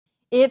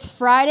It's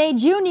Friday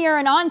Junior,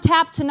 and on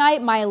tap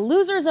tonight, my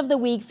losers of the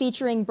week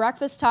featuring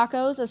breakfast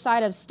tacos, a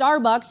side of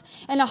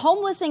Starbucks, and a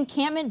homeless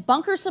encampment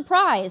bunker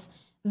surprise.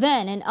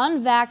 Then an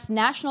unvaxxed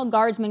National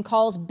Guardsman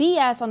calls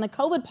BS on the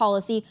COVID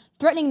policy,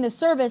 threatening the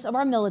service of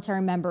our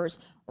military members.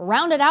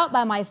 Rounded out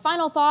by my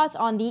final thoughts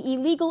on the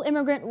illegal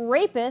immigrant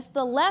rapist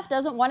the left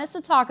doesn't want us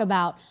to talk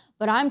about.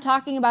 But I'm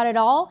talking about it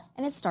all,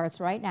 and it starts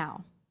right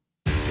now.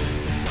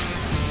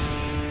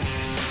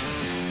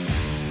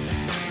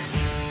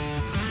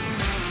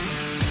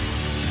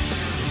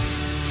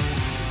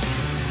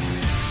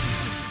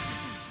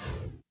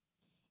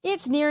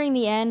 It's nearing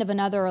the end of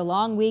another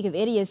long week of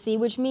idiocy,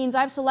 which means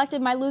I've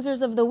selected my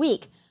losers of the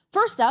week.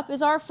 First up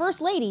is our First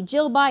Lady,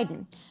 Jill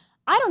Biden.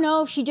 I don't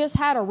know if she just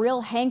had a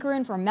real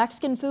hankering for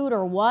Mexican food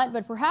or what,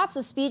 but perhaps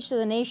a speech to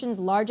the nation's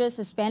largest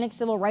Hispanic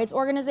civil rights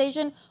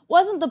organization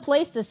wasn't the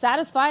place to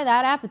satisfy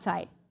that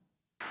appetite.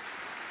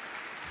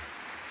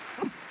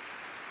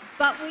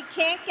 But we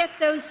can't get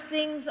those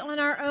things on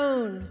our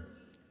own.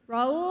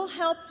 Raul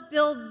helped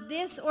build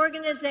this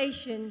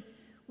organization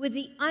with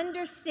the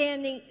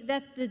understanding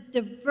that the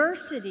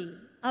diversity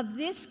of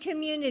this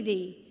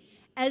community,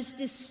 as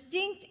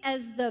distinct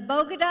as the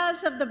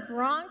Bogotas of the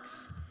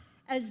Bronx,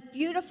 as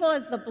beautiful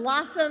as the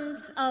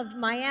blossoms of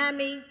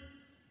Miami,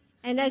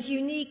 and as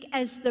unique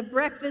as the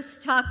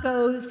breakfast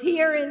tacos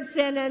here in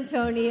San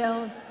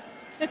Antonio,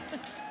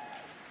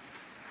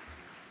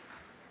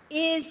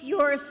 is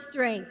your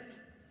strength.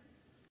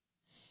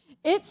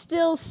 It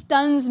still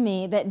stuns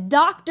me that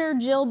Dr.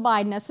 Jill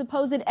Biden, a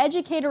supposed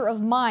educator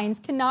of minds,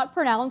 cannot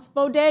pronounce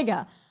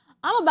bodega.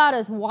 I'm about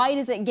as white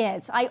as it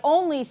gets. I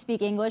only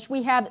speak English.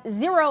 We have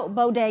 0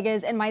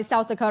 bodegas in my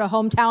South Dakota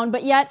hometown,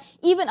 but yet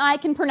even I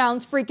can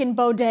pronounce freaking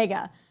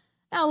bodega.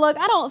 Now look,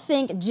 I don't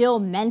think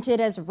Jill meant it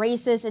as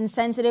racist,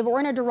 insensitive,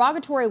 or in a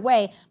derogatory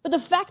way, but the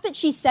fact that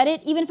she said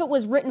it, even if it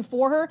was written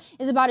for her,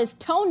 is about as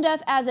tone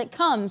deaf as it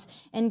comes.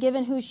 And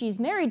given who she's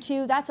married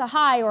to, that's a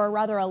high or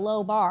rather a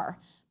low bar.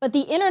 But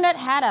the internet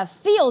had a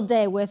field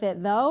day with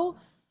it, though.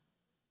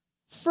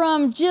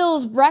 From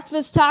Jill's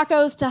breakfast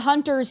tacos to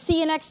Hunter's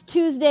see you next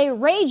Tuesday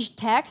rage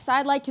text,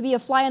 I'd like to be a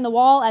fly on the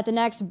wall at the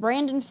next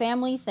Brandon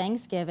family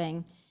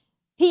Thanksgiving.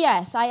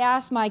 P.S. I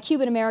asked my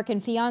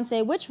Cuban-American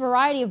fiancé which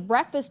variety of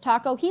breakfast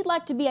taco he'd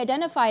like to be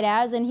identified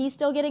as, and he's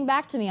still getting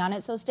back to me on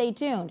it, so stay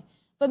tuned.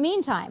 But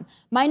meantime,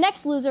 my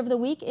next loser of the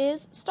week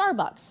is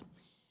Starbucks.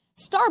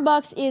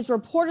 Starbucks is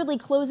reportedly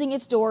closing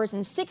its doors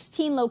in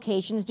 16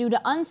 locations due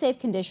to unsafe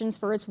conditions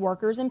for its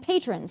workers and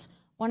patrons.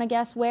 Want to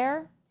guess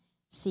where?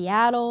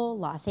 Seattle,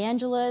 Los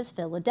Angeles,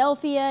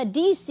 Philadelphia,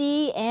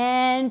 D.C.,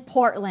 and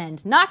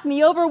Portland. Knock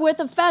me over with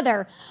a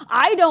feather.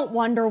 I don't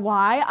wonder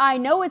why. I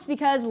know it's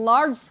because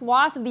large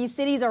swaths of these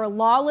cities are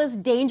lawless,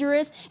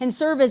 dangerous, and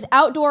serve as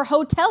outdoor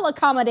hotel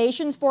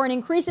accommodations for an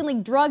increasingly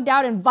drugged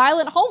out and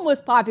violent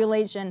homeless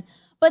population.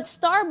 But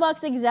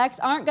Starbucks execs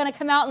aren't going to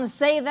come out and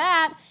say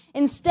that.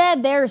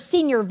 Instead, their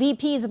senior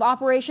VPs of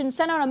operations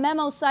sent out a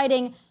memo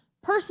citing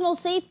personal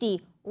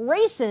safety,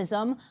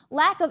 racism,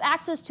 lack of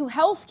access to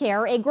health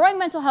care, a growing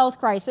mental health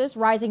crisis,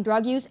 rising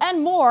drug use,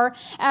 and more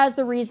as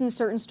the reasons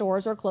certain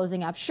stores are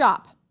closing up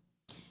shop.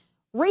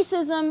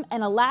 Racism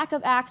and a lack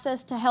of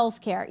access to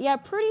health care. Yeah,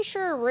 pretty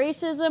sure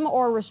racism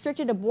or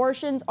restricted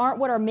abortions aren't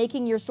what are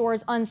making your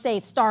stores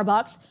unsafe,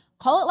 Starbucks.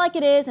 Call it like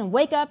it is and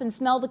wake up and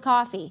smell the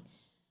coffee.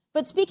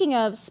 But speaking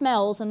of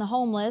smells and the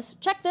homeless,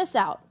 check this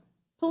out.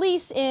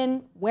 Police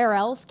in, where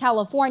else,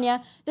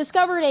 California,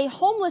 discovered a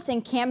homeless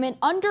encampment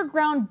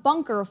underground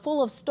bunker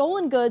full of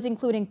stolen goods,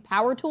 including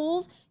power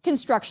tools,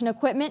 construction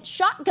equipment,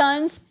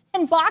 shotguns,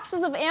 and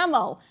boxes of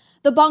ammo.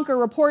 The bunker,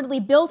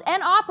 reportedly built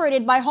and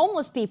operated by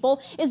homeless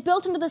people, is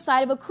built into the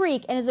side of a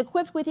creek and is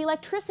equipped with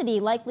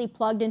electricity, likely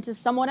plugged into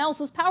someone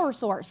else's power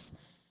source.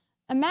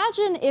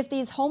 Imagine if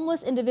these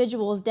homeless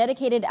individuals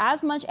dedicated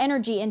as much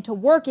energy into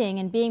working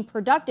and being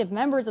productive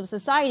members of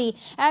society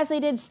as they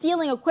did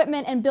stealing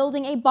equipment and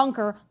building a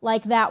bunker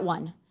like that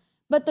one.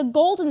 But the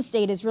Golden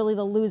State is really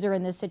the loser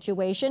in this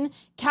situation.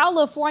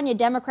 California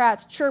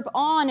Democrats chirp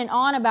on and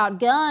on about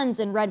guns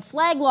and red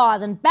flag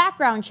laws and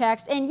background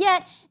checks, and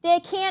yet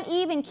they can't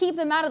even keep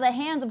them out of the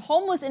hands of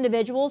homeless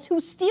individuals who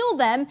steal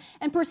them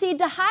and proceed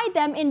to hide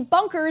them in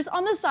bunkers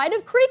on the side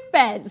of creek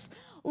beds.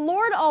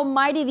 Lord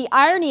Almighty, the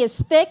irony is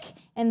thick,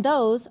 and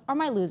those are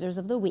my losers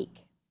of the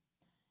week.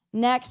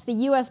 Next, the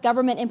U.S.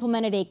 government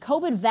implemented a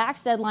COVID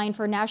vax deadline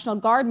for National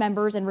Guard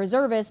members and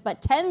reservists,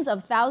 but tens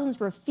of thousands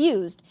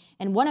refused,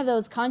 and one of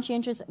those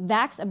conscientious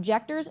vax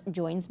objectors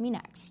joins me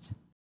next.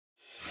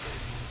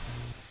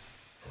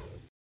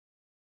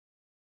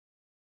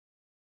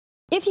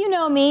 If you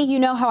know me, you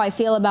know how I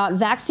feel about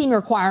vaccine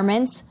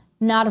requirements.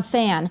 Not a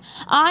fan.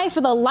 I,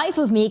 for the life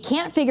of me,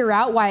 can't figure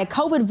out why a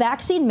COVID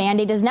vaccine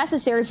mandate is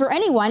necessary for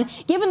anyone,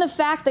 given the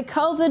fact that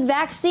COVID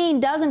vaccine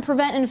doesn't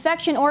prevent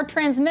infection or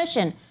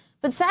transmission.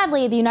 But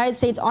sadly, the United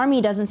States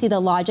Army doesn't see the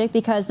logic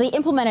because they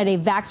implemented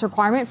a vax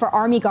requirement for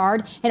Army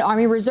Guard and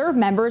Army Reserve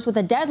members with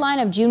a deadline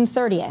of June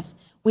 30th.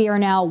 We are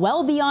now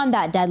well beyond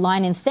that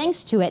deadline, and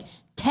thanks to it,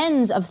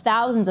 tens of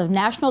thousands of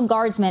National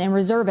Guardsmen and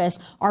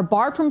reservists are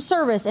barred from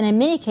service and in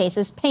many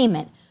cases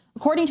payment.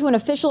 According to an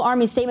official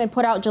Army statement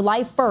put out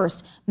July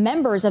 1st,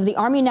 members of the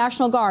Army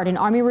National Guard and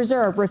Army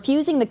Reserve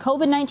refusing the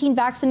COVID-19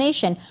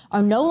 vaccination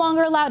are no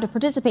longer allowed to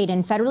participate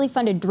in federally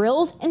funded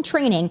drills and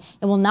training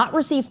and will not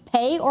receive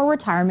pay or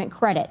retirement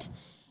credit.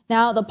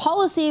 Now, the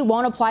policy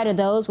won't apply to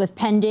those with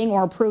pending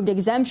or approved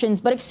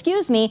exemptions, but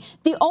excuse me,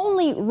 the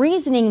only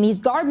reasoning these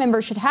Guard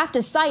members should have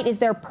to cite is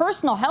their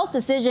personal health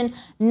decision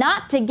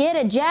not to get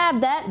a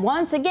jab that,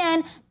 once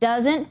again,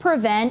 doesn't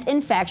prevent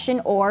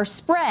infection or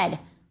spread.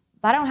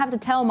 But I don't have to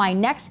tell my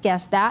next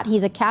guest that.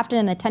 He's a captain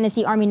in the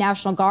Tennessee Army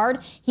National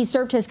Guard. He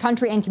served his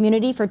country and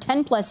community for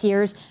 10 plus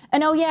years.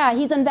 And oh yeah,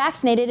 he's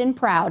unvaccinated and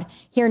proud.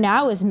 Here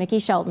now is Mickey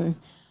Shelton.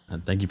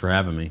 Thank you for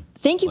having me.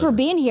 Thank you for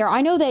being here.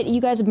 I know that you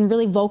guys have been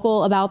really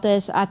vocal about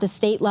this at the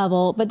state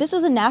level, but this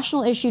is a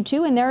national issue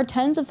too. And there are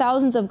tens of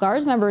thousands of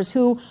Guards members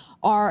who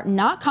are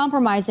not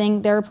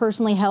compromising their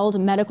personally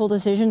held medical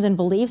decisions and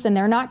beliefs, and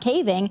they're not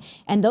caving.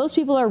 And those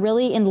people are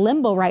really in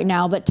limbo right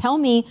now. But tell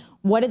me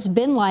what it's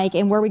been like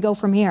and where we go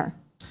from here.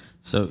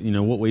 So,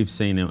 what we've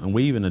seen, and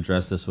we even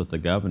addressed this with the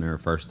governor,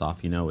 first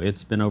off,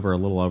 it's been a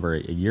little over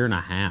a year and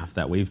a half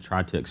that we've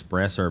tried to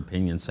express our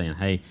opinion saying,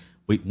 hey,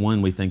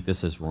 we think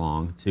this is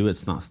wrong. Two,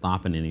 it's not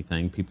stopping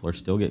anything. People are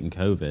still getting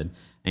COVID.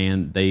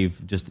 And they've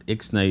just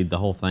ixnayed the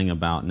whole thing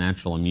about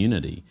natural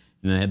immunity.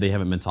 They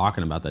haven't been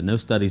talking about that. No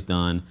studies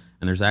done.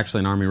 And there's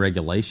actually an Army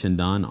regulation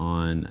done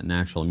on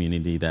natural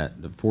immunity,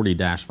 that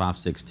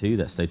 40-562,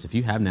 that states if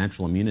you have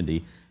natural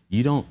immunity,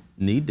 you don't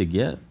need to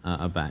get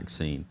a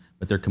vaccine.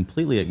 But they're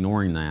completely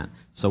ignoring that.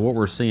 So what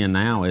we're seeing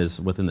now is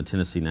within the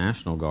Tennessee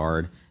National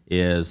Guard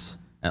is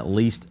at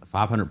least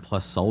 500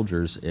 plus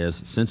soldiers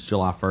since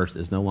July 1st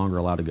is no longer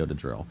allowed to go to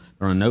drill.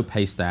 They're on no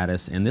pay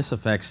status, and this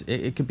affects,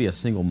 it could be a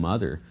single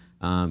mother,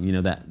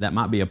 that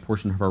might be a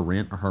portion of her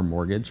rent or her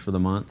mortgage for the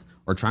month,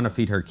 or trying to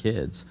feed her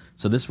kids.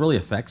 So this really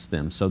affects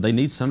them. So they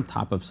need some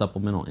type of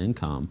supplemental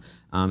income.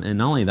 And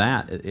not only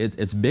that,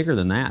 it's bigger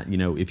than that.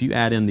 If you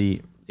add in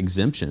the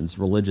exemptions,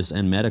 religious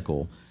and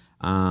medical,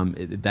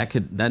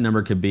 that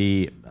number could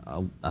be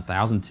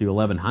 1,000 to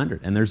 1,100.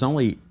 And there's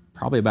only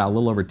probably about a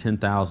little over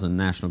 10,000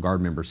 National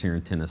Guard members here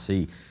in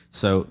Tennessee.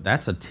 So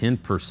that's a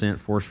 10%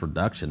 force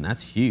reduction.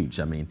 That's huge.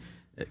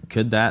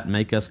 Could that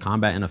make us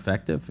combat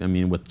ineffective?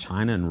 With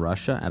China and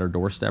Russia at our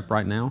doorstep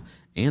right now,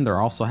 and they're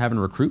also having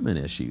recruitment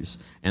issues.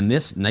 And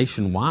this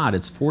nationwide,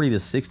 it's 40 to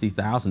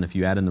 60,000 if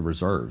you add in the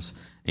reserves.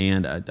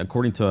 And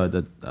according to a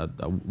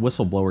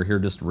whistleblower here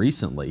just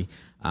recently,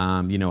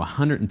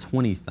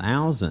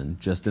 120,000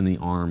 just in the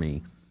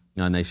Army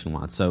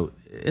nationwide. So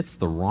it's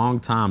the wrong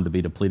time to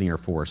be depleting our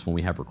force when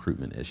we have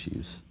recruitment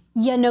issues.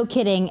 Yeah, no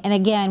kidding. And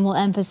again, we'll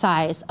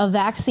emphasize a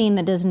vaccine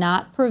that does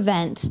not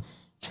prevent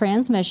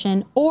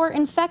transmission or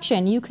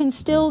infection. You can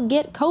still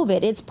get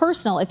COVID. It's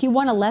personal. If you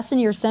want to lessen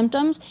your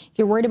symptoms, if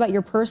you're worried about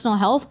your personal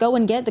health, go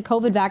and get the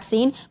COVID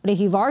vaccine. But if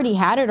you've already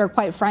had it, or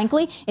quite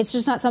frankly, it's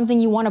just not something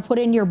you want to put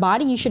in your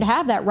body, you should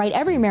have that right.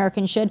 Every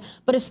American should,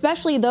 but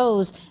especially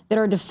those that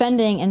are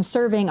defending and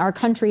serving our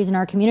countries and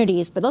our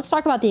communities. But let's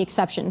talk about the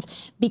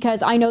exceptions,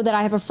 because I know that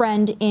I have a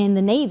friend in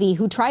the Navy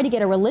who tried to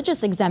get a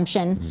religious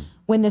exemption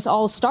when this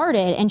all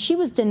started, and she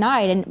was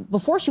denied. And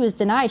before she was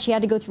denied, she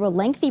had to go through a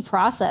lengthy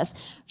process.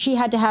 She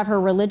had to have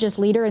her religious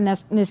leader, in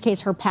this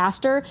case her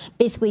pastor,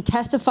 basically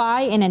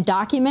testify in a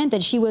document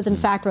that she was in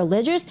fact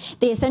religious.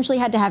 They essentially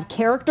had to have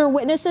character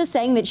witnesses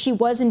saying that she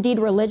was indeed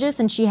religious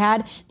and she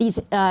had these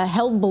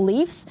held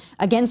beliefs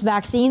against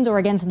vaccines or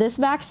against this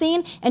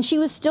vaccine, and she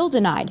was still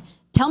denied.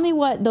 Tell me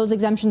what those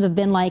exemptions have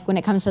been like when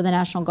it comes to the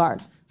National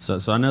Guard. So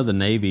I know the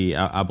Navy,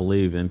 I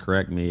believe, and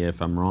correct me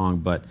if I'm wrong,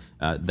 but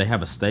they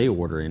have a stay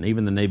order, and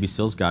even the Navy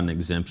SEALs got an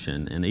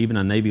exemption, and even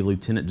a Navy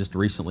lieutenant just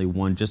recently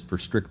won just for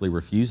strictly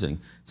refusing.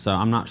 So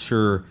I'm not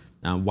sure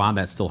why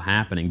that's still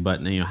happening,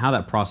 but how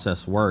that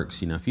process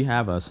works. If you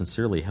have a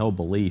sincerely held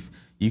belief,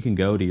 you can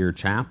go to your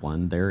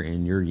chaplain there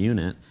in your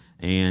unit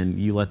and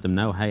you let them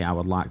know, hey, I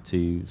would like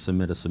to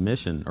submit a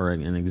submission or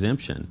an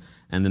exemption.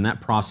 And then that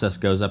process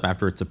goes up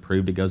after it's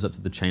approved. It goes up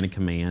to the chain of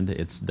command.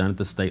 It's done at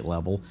the state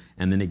level,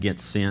 and then it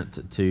gets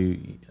sent to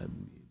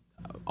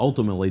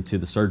ultimately to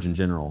the Surgeon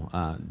General,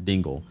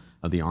 Dingle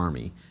of the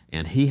Army,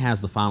 and he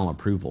has the final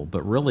approval.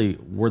 But really,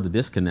 where the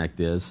disconnect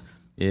is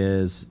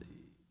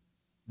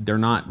they're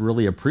not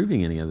really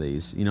approving any of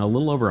these. A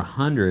little over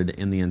 100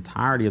 in the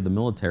entirety of the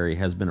military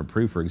has been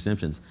approved for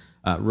exemptions,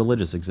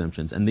 religious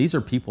exemptions. And these are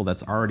people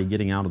that's already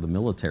getting out of the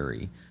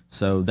military.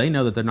 So they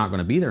know that they're not going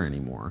to be there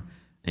anymore.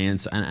 And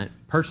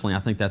personally, I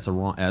think that's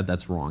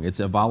wrong. It's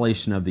a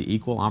violation of the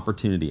Equal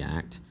Opportunity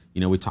Act.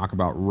 We talk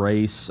about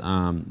race,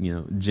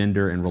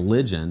 gender, and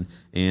religion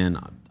in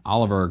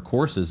all of our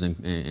courses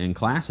and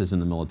classes in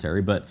the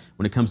military, but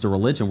when it comes to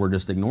religion, we're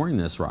just ignoring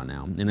this right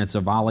now, and it's a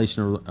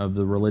violation of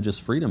the Religious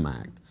Freedom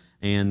Act,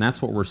 and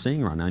that's what we're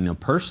seeing right now.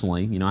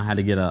 Personally, I had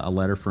to get a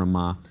letter from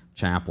my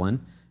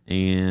chaplain,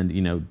 and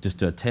just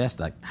to attest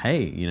that,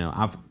 hey,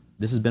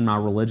 this has been my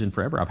religion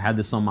forever. I've had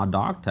this on my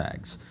dog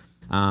tags.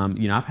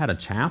 I've had a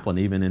chaplain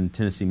even in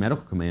Tennessee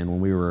Medical Command when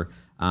we were,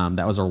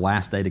 that was our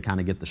last day to kind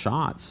of get the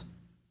shots.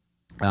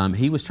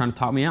 He was trying to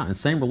talk me out, and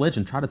same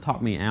religion tried to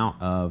talk me out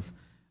of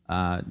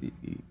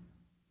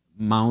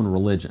my own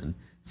religion,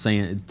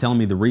 telling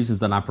me the reasons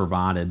that I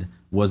provided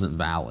wasn't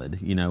valid,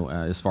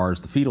 as far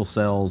as the fetal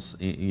cells,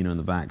 in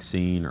the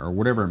vaccine or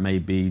whatever it may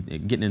be,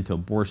 getting into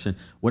abortion,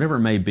 whatever it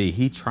may be.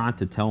 He tried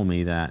to tell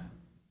me that,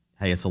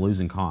 hey, it's a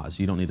losing cause.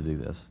 You don't need to do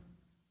this.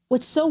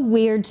 What's so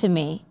weird to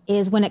me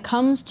is when it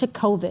comes to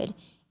COVID,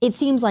 it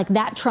seems like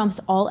that trumps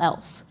all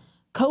else.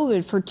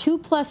 COVID for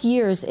 2+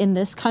 years in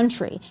this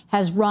country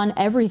has run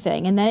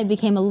everything, and then it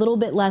became a little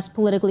bit less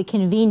politically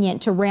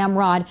convenient to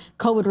ramrod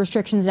COVID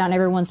restrictions down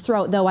everyone's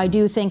throat, though I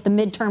do think the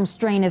midterm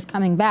strain is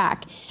coming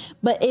back.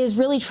 But it has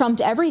really trumped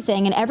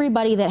everything, and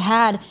everybody that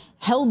had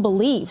held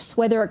beliefs,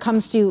 whether it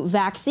comes to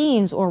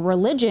vaccines or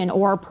religion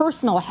or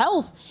personal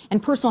health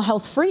and personal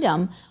health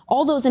freedom,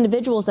 all those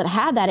individuals that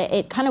had that,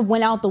 it kind of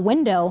went out the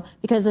window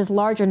because this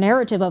larger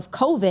narrative of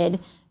COVID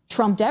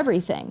trumped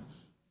everything.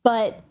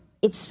 But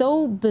it's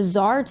so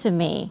bizarre to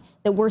me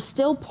that we're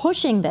still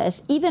pushing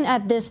this, even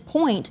at this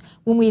point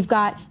when we've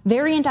got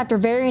variant after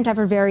variant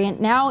after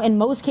variant, now in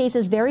most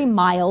cases very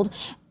mild.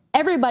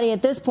 Everybody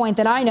at this point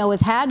that I know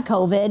has had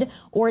COVID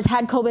or has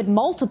had COVID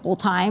multiple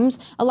times.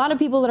 A lot of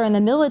people that are in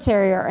the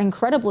military are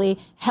incredibly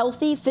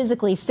healthy,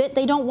 physically fit.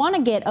 They don't want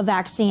to get a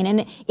vaccine.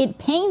 And it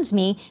pains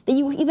me that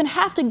you even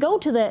have to go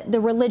to the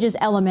religious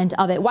element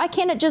of it. Why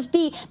can't it just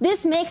be,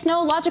 this makes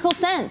no logical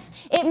sense?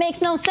 It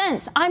makes no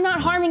sense. I'm not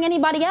harming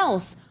anybody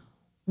else.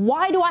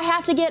 Why do I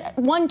have to get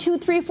 1, 2,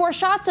 3, 4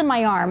 shots in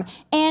my arm?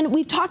 And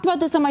we've talked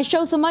about this on my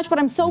show so much, but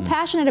I'm so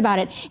passionate about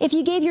it. If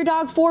you gave your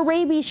dog 4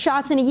 rabies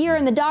shots in a year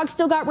and the dog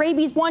still got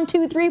rabies 1,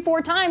 2, 3,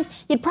 4 times,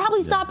 you'd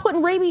probably stop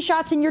putting rabies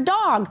shots in your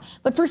dog.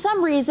 But for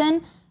some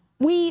reason,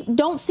 we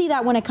don't see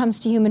that when it comes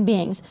to human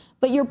beings.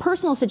 But your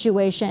personal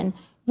situation,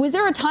 was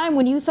there a time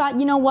when you thought,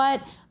 you know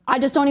what, I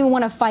just don't even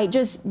want to fight,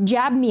 just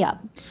jab me up?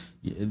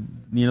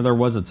 There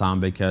was a time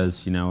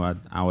because,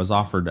 I was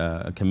offered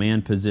a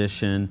command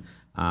position.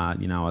 I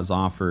was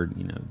offered,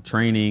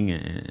 training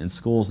and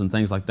schools and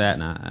things like that,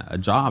 and a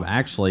job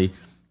actually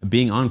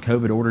being on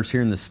COVID orders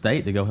here in the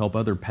state to go help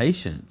other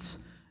patients.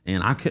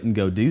 And I couldn't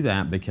go do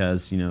that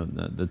because,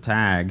 the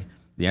TAG,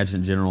 the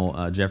Adjutant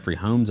General Jeffrey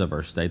Holmes of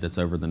our state that's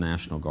over the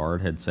National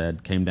Guard,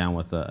 came down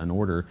with an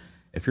order.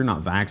 If you're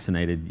not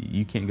vaccinated,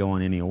 you can't go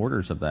on any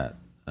orders of that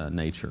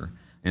nature.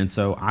 And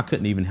so I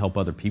couldn't even help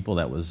other people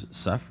that was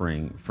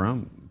suffering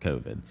from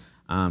COVID.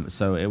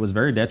 So it was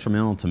very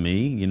detrimental to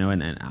me,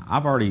 and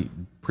I've already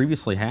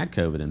previously had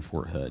COVID in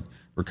Fort Hood,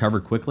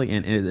 recovered quickly.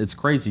 And it's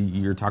crazy,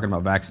 you're talking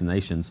about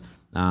vaccinations,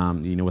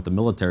 with the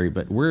military,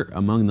 but we're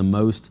among the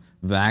most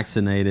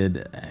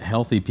vaccinated,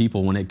 healthy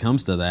people when it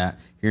comes to that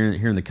here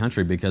in the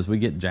country because we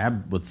get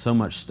jabbed with so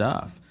much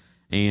stuff.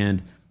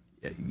 And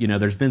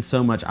there's been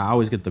so much. I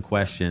always get the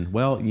question,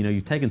 well,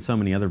 you've taken so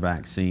many other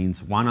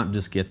vaccines. Why not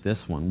just get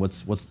this one?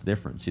 What's the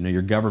difference?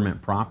 Your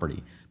government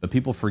property. But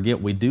people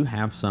forget we do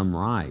have some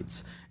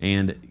rights.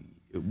 And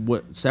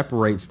what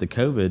separates the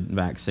COVID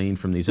vaccine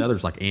from these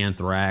others like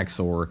anthrax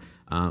or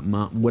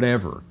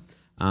whatever,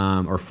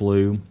 or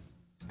flu,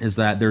 is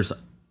that there's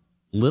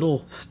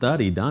little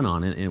study done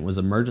on it, and it was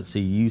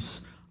emergency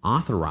use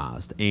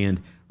authorized.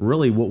 And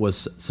really what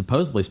was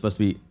supposed to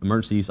be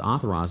emergency use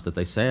authorized that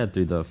they said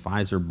through the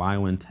Pfizer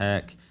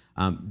BioNTech,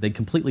 they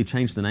completely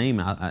changed the name.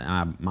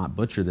 I might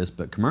butcher this,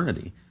 but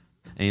Comirnaty.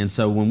 And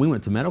so when we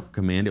went to medical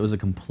command, it was a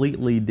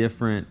completely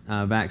different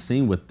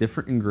vaccine with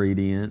different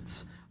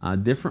ingredients,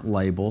 different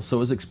label. So it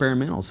was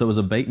experimental. So it was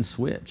a bait and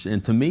switch.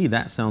 And to me,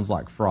 that sounds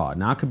like fraud.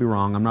 Now, I could be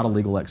wrong. I'm not a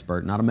legal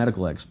expert, not a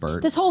medical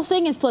expert. This whole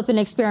thing is flipping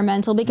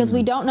experimental because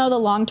we don't know the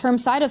long-term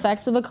side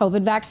effects of a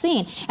COVID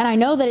vaccine. And I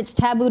know that it's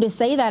taboo to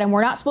say that, and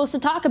we're not supposed to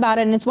talk about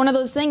it. And it's one of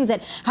those things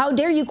that, how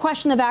dare you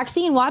question the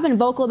vaccine? Well, I've been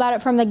vocal about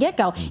it from the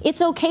get-go.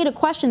 It's okay to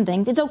question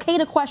things. It's okay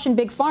to question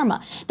Big Pharma.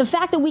 The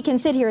fact that we can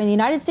sit here in the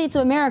United States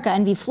of America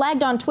and be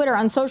flagged on Twitter,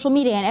 on social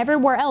media, and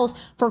everywhere else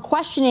for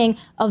questioning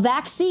a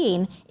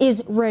vaccine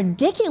is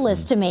ridiculous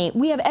to me.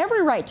 We have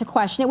every right to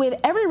question it. We have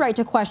every right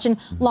to question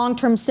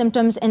long-term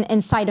symptoms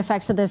and side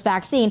effects of this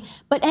vaccine.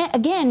 But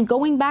again,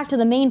 going back to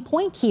the main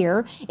point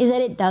here is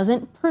that it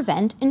doesn't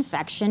prevent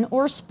infection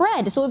or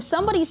spread. So if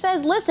somebody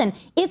says, listen,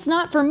 it's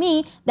not for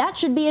me, that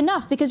should be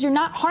enough because you're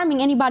not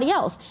harming anybody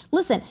else.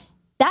 Listen,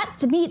 that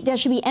to me, there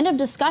should be end of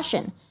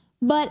discussion.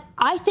 But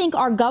I think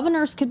our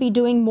governors could be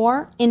doing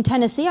more. In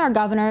Tennessee, our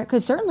governor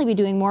could certainly be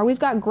doing more. We've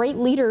got great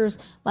leaders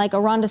like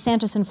Ron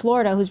DeSantis in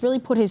Florida, who's really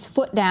put his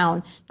foot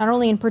down, not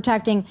only in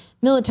protecting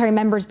military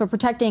members, but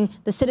protecting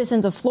the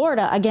citizens of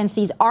Florida against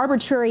these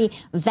arbitrary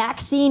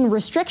vaccine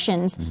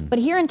restrictions. But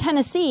here in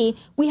Tennessee,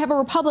 we have a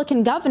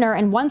Republican governor.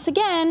 And once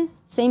again,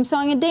 same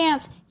song and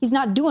dance, he's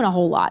not doing a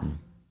whole lot.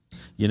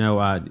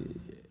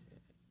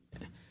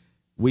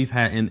 We've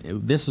had, and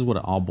this is what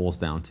it all boils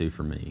down to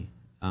for me.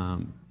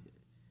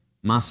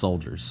 My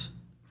soldiers,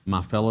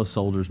 my fellow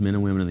soldiers, men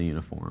and women in the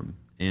uniform.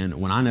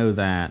 And when I know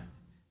that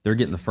they're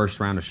getting the first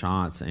round of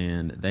shots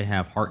and they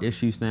have heart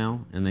issues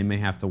now and they may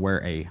have to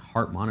wear a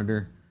heart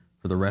monitor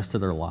for the rest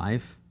of their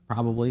life,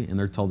 probably, and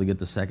they're told to get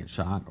the second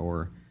shot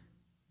or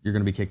you're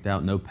going to be kicked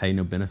out, no pay,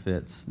 no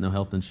benefits, no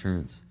health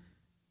insurance.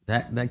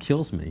 That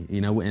kills me,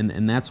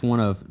 and that's one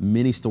of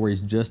many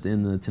stories just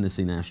in the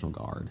Tennessee National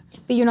Guard.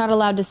 But you're not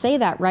allowed to say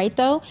that, right,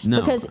 though?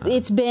 No. Because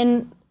it's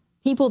been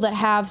people that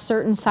have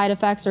certain side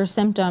effects or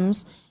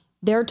symptoms,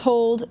 they're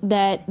told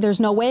that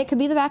there's no way it could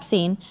be the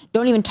vaccine.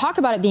 Don't even talk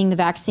about it being the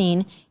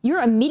vaccine.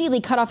 You're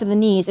immediately cut off at the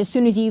knees as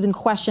soon as you even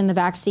question the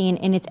vaccine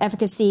and its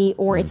efficacy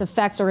or its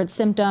effects or its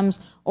symptoms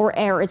or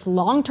its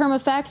long-term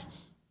effects.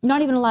 You're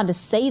not even allowed to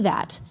say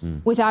that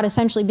without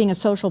essentially being a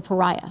social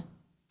pariah.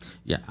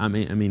 Yeah, I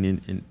mean,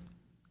 in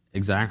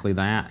exactly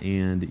that,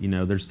 and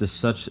there's just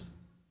such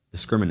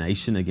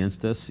discrimination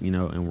against us,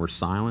 and we're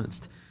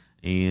silenced,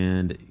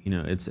 and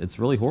it's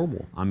really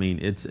horrible. I mean,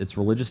 it's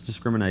religious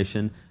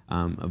discrimination,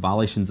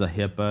 violations of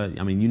HIPAA.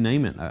 I mean, you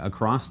name it,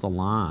 across the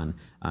line.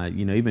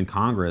 Even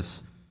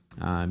Congress,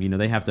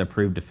 they have to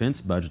approve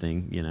defense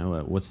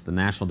budgeting. What's the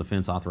National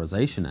Defense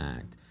Authorization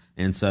Act?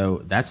 And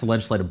so that's the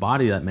legislative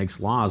body that makes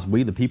laws.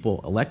 We, the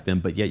people, elect them,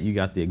 but yet you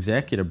got the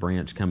executive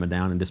branch coming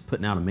down and just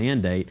putting out a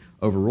mandate,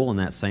 overruling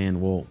that, saying,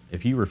 well,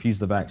 if you refuse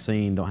the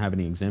vaccine, don't have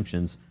any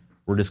exemptions,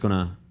 we're just going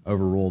to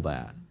overrule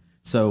that.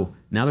 So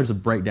now there's a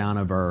breakdown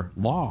of our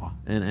law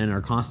and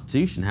our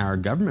Constitution, how our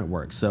government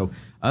works. So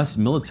us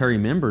military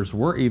members,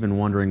 we're even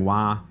wondering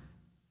why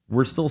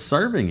we're still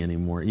serving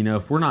anymore.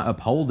 If we're not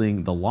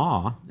upholding the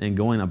law and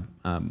going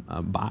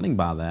abiding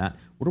by that,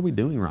 what are we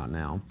doing right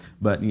now?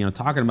 But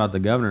talking about the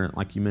governor,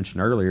 like you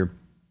mentioned earlier,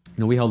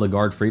 we held a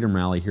Guard Freedom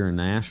Rally here in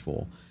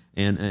Nashville,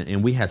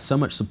 and we had so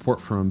much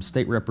support from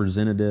state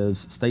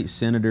representatives, state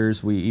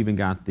senators. We even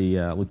got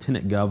the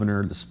lieutenant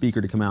governor, the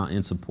speaker, to come out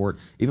and support.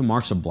 Even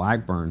Marsha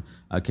Blackburn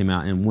came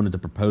out and wanted to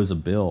propose a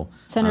bill.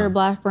 Senator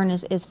Blackburn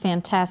is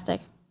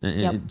fantastic.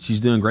 And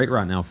she's doing great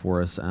right now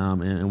for us,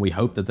 and we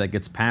hope that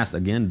gets passed,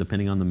 again,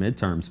 depending on the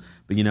midterms.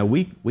 But,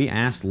 we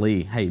asked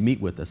Lee, hey,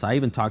 meet with us. I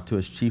even talked to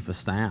his chief of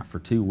staff for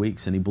 2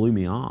 weeks, and he blew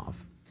me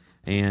off.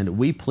 And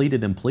we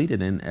pleaded,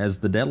 and as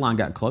the deadline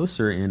got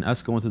closer and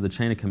us going through the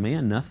chain of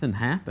command, nothing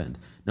happened.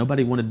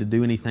 Nobody wanted to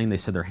do anything. They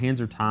said their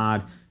hands are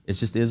tied. It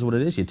just is what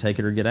it is. You take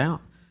it or get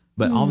out.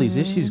 But all these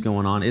issues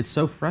going on, it's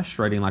so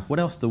frustrating. Like, what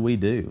else do we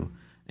do?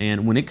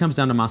 And when it comes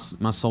down to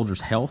my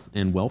soldiers' health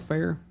and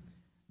welfare,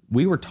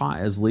 we were taught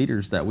as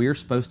leaders that we are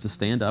supposed to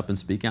stand up and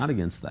speak out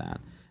against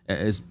that,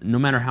 no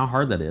matter how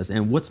hard that is.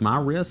 And what's my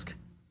risk?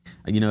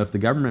 If the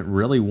government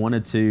really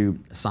wanted to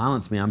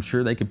silence me, I'm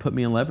sure they could put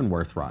me in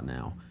Leavenworth right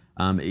now,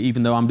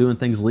 even though I'm doing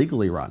things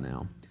legally right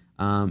now.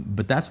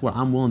 But that's what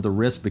I'm willing to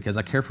risk because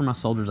I care for my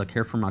soldiers, I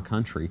care for my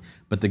country.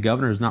 But the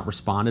governor has not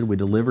responded. We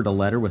delivered a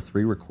letter with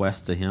 3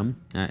 requests to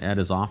him at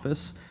his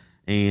office.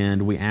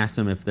 And we asked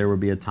him if there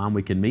would be a time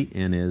we could meet,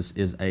 and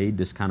his aide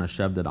just kind of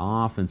shoved it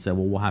off and said,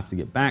 well, we'll have to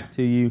get back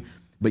to you.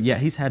 But yet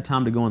he's had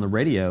time to go on the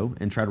radio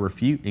and try to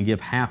refute and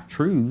give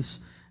half-truths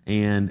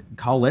and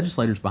call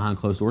legislators behind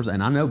closed doors.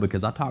 And I know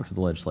because I talked to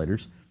the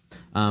legislators.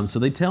 So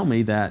they tell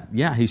me that,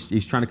 yeah,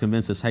 he's trying to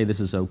convince us, hey, this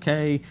is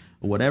okay,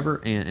 or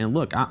whatever. And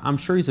look, I'm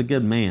sure he's a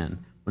good man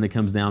when it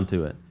comes down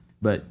to it.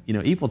 But,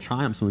 evil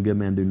triumphs when the good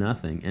man do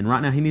nothing. And right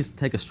now he needs to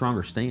take a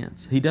stronger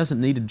stance. He doesn't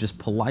need to just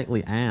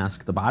politely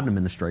ask the Biden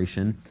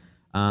administration,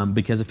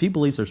 because if he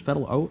believes there's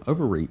federal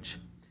overreach,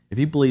 if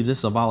he believes this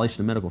is a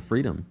violation of medical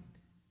freedom,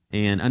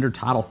 and under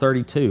Title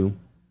 32,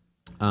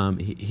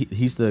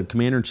 he's the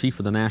commander-in-chief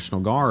of the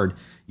National Guard,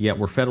 yet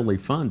we're federally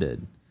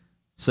funded.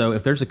 So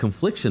if there's a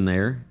confliction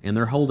there and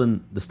they're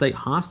holding the state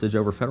hostage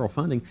over federal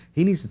funding,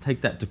 he needs to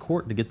take that to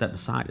court to get that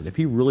decided. If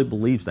he really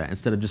believes that,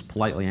 instead of just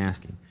politely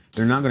asking,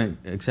 they're not going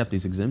to accept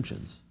these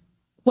exemptions.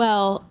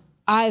 Well,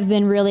 I've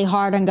been really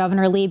hard on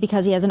Governor Lee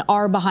because he has an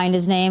R behind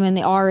his name, and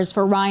the R is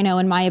for rhino,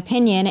 in my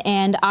opinion.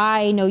 And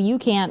I know you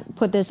can't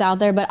put this out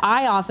there, but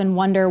I often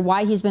wonder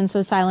why he's been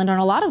so silent on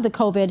a lot of the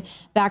COVID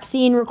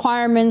vaccine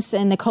requirements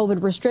and the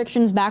COVID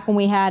restrictions back when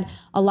we had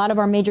a lot of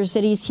our major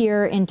cities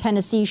here in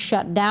Tennessee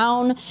shut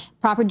down.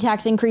 Property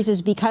tax increases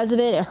because of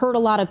it. It hurt a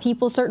lot of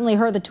people, certainly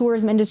hurt the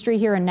tourism industry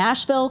here in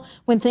Nashville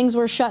when things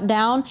were shut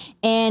down.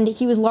 And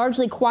he was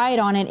largely quiet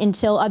on it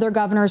until other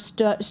governors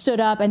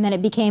stood up, and then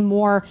it became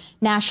more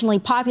nationally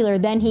popular.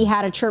 Then he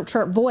had a chirp,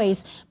 chirp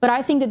voice. But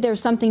I think that there's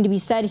something to be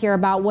said here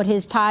about what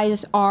his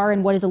ties are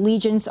and what his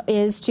allegiance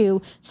is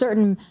to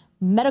certain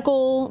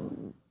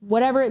medical,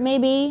 whatever it may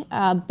be,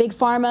 big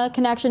pharma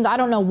connections. I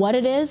don't know what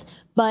it is,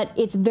 but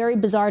it's very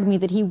bizarre to me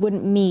that he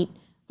wouldn't meet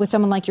with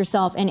someone like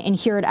yourself and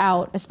hear it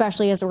out,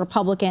 especially as a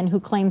Republican who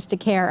claims to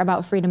care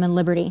about freedom and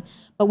liberty.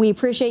 But we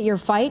appreciate your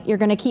fight. You're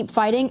going to keep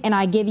fighting, and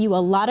I give you a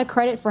lot of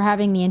credit for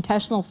having the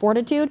intestinal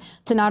fortitude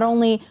to not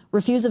only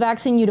refuse a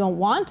vaccine you don't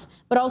want,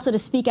 but also to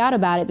speak out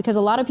about it, because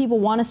a lot of people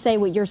want to say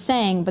what you're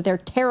saying, but they're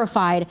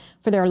terrified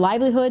for their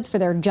livelihoods, for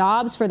their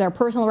jobs, for their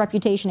personal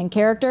reputation and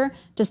character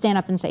to stand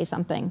up and say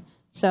something.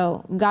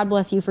 So God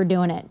bless you for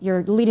doing it.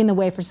 You're leading the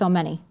way for so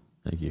many.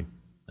 Thank you.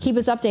 Keep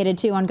us updated,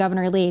 too, on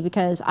Governor Lee,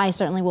 because I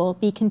certainly will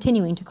be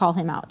continuing to call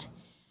him out.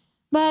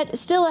 But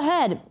still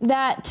ahead,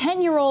 that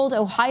 10-year-old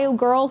Ohio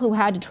girl who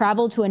had to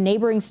travel to a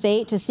neighboring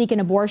state to seek an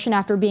abortion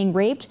after being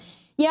raped.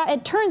 Yeah,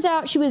 it turns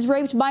out she was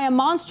raped by a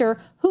monster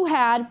who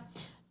had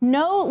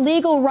no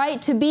legal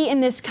right to be in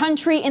this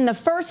country in the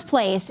first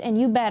place. And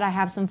you bet I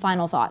have some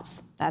final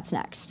thoughts. That's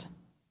next.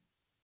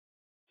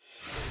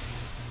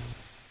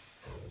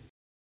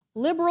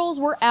 Liberals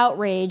were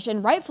outraged,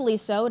 and rightfully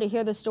so, to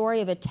hear the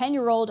story of a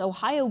 10-year-old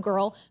Ohio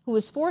girl who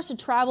was forced to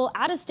travel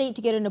out of state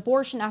to get an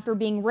abortion after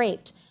being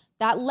raped.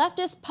 That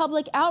leftist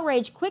public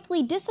outrage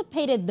quickly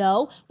dissipated,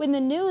 though, when the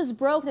news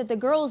broke that the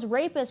girl's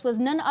rapist was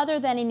none other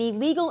than an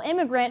illegal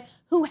immigrant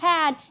who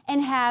had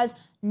and has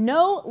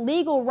no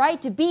legal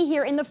right to be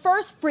here in the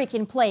first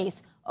freaking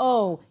place.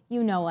 Oh,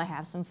 you know I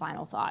have some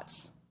final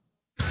thoughts.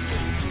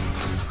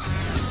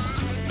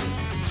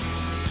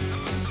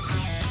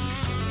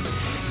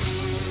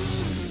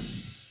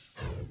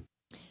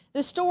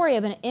 The story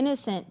of an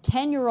innocent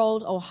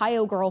 10-year-old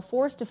Ohio girl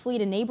forced to flee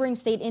to neighboring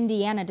state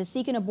Indiana to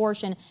seek an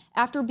abortion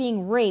after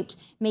being raped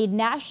made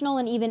national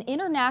and even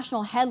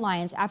international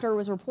headlines after it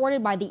was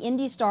reported by the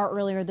Indy Star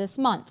earlier this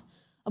month.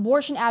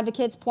 Abortion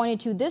advocates pointed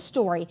to this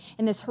story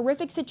and this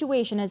horrific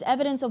situation as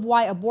evidence of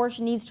why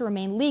abortion needs to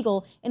remain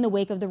legal in the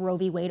wake of the Roe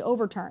v. Wade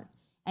overturn.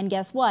 And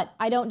guess what?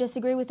 I don't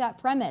disagree with that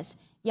premise.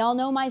 Y'all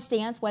know my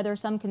stance, whether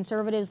some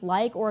conservatives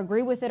like or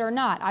agree with it or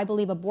not. I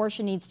believe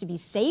abortion needs to be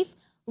safe,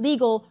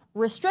 legal,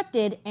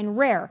 restricted, and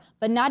rare,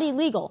 but not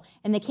illegal.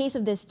 And the case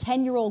of this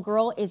 10-year-old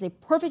girl is a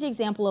perfect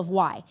example of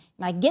why.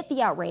 And I get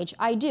the outrage,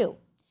 I do.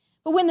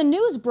 But when the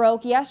news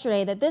broke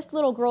yesterday that this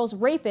little girl's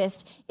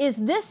rapist is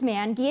this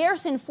man,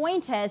 Gierson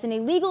Fuentes, an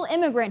illegal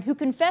immigrant who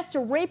confessed to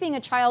raping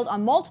a child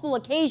on multiple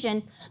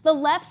occasions, the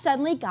left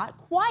suddenly got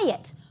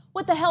quiet.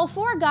 What the hell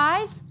for,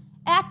 guys?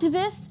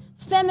 Activists,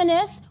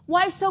 feminists,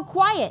 why so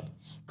quiet?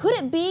 Could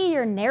it be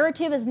your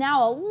narrative is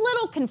now a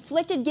little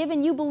conflicted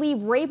given you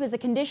believe rape is a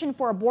condition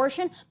for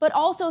abortion, but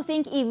also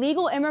think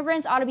illegal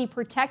immigrants ought to be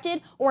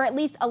protected or at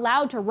least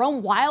allowed to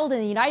roam wild in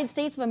the United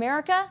States of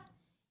America?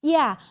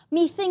 Yeah,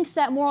 methinks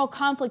that moral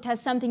conflict has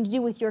something to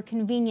do with your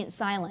convenient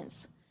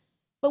silence.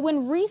 But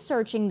when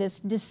researching this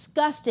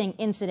disgusting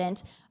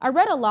incident, I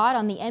read a lot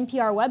on the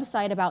NPR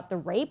website about the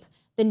rape,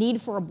 the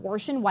need for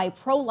abortion, why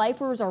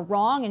pro-lifers are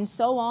wrong, and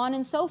so on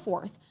and so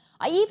forth.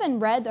 I even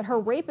read that her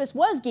rapist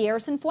was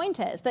Gierson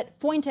Fuentes, that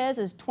Fuentes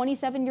is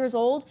 27 years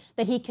old,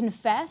 that he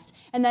confessed,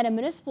 and that a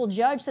municipal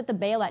judge set the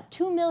bail at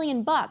 $2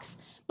 million.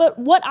 But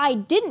what I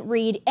didn't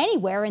read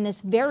anywhere in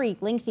this very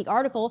lengthy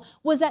article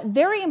was that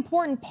very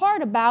important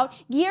part about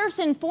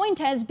Gierson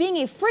Fuentes being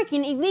a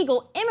freaking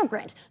illegal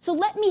immigrant. So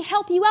let me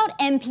help you out,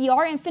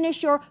 NPR, and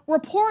finish your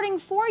reporting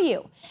for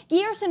you.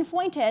 Gierson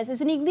Fuentes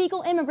is an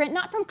illegal immigrant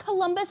not from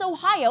Columbus,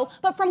 Ohio,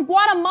 but from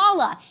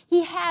Guatemala.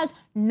 He has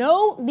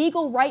no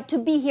legal right to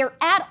be here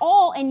at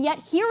all, and yet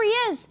here he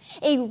is,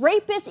 a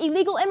rapist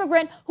illegal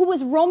immigrant who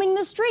was roaming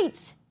the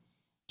streets.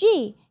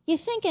 Gee, you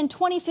think in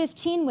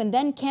 2015, when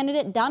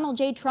then-candidate Donald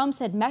J. Trump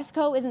said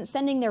Mexico isn't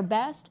sending their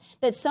best,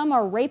 that some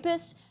are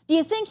rapists, do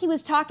you think he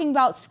was talking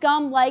about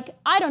scum like,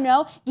 I don't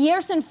know,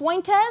 Gierson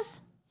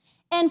Fuentes?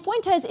 And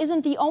Fuentes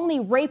isn't the only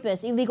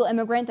rapist illegal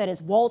immigrant that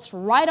is waltzed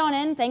right on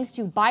in thanks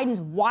to Biden's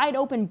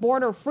wide-open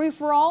border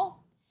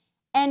free-for-all.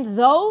 And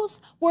those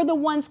were the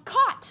ones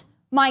caught,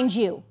 mind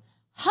you.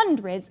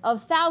 Hundreds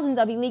of thousands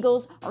of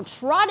illegals are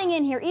trotting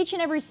in here each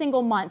and every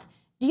single month.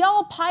 Do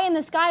y'all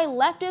pie-in-the-sky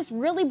leftists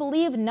really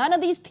believe none of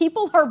these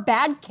people are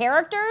bad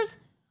characters?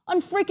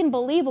 Unfreaking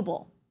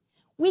believable.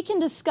 We can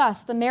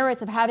discuss the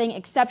merits of having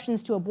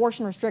exceptions to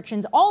abortion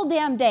restrictions all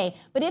damn day,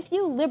 but if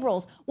you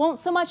liberals won't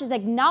so much as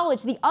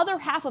acknowledge the other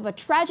half of a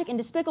tragic and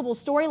despicable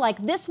story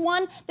like this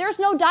one, there's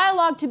no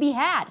dialogue to be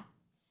had.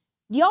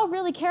 Do y'all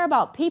really care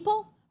about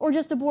people or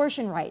just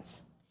abortion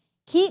rights?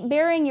 Keep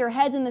burying your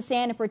heads in the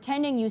sand and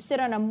pretending you sit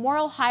on a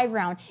moral high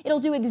ground. It'll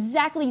do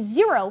exactly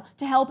zero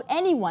to help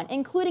anyone,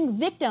 including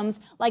victims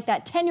like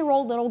that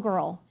 10-year-old little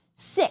girl.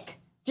 Sick,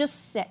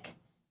 just sick.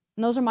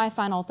 And those are my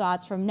final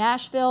thoughts from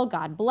Nashville.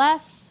 God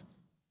bless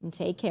and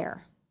take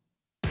care.